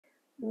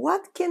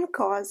What can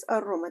cause a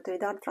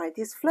rheumatoid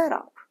arthritis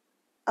flare-up?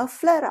 A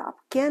flare-up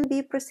can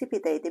be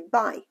precipitated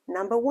by,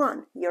 number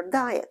one, your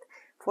diet.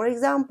 For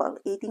example,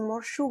 eating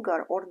more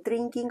sugar or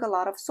drinking a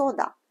lot of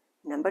soda.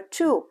 Number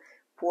two,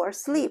 poor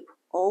sleep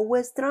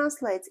always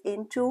translates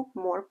into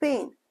more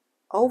pain.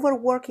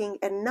 Overworking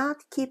and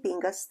not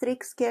keeping a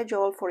strict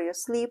schedule for your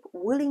sleep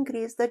will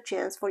increase the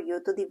chance for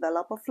you to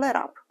develop a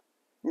flare-up.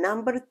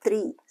 Number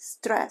three,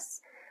 stress,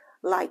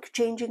 like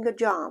changing a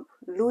job,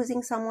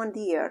 losing someone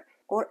dear,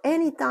 or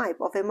any type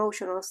of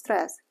emotional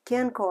stress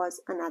can cause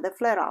another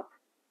flare-up.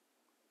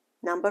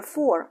 Number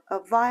four, a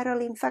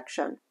viral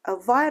infection. A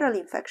viral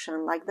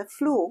infection like the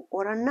flu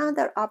or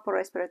another upper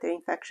respiratory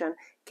infection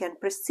can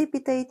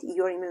precipitate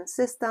your immune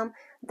system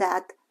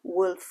that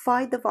will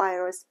fight the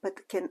virus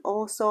but can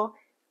also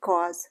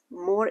cause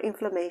more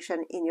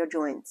inflammation in your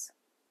joints.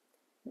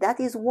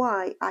 That is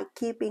why I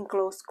keep in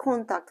close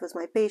contact with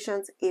my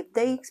patients. If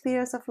they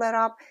experience a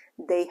flare-up,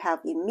 they have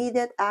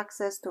immediate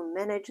access to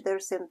manage their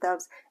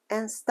symptoms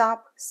and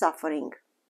stop suffering.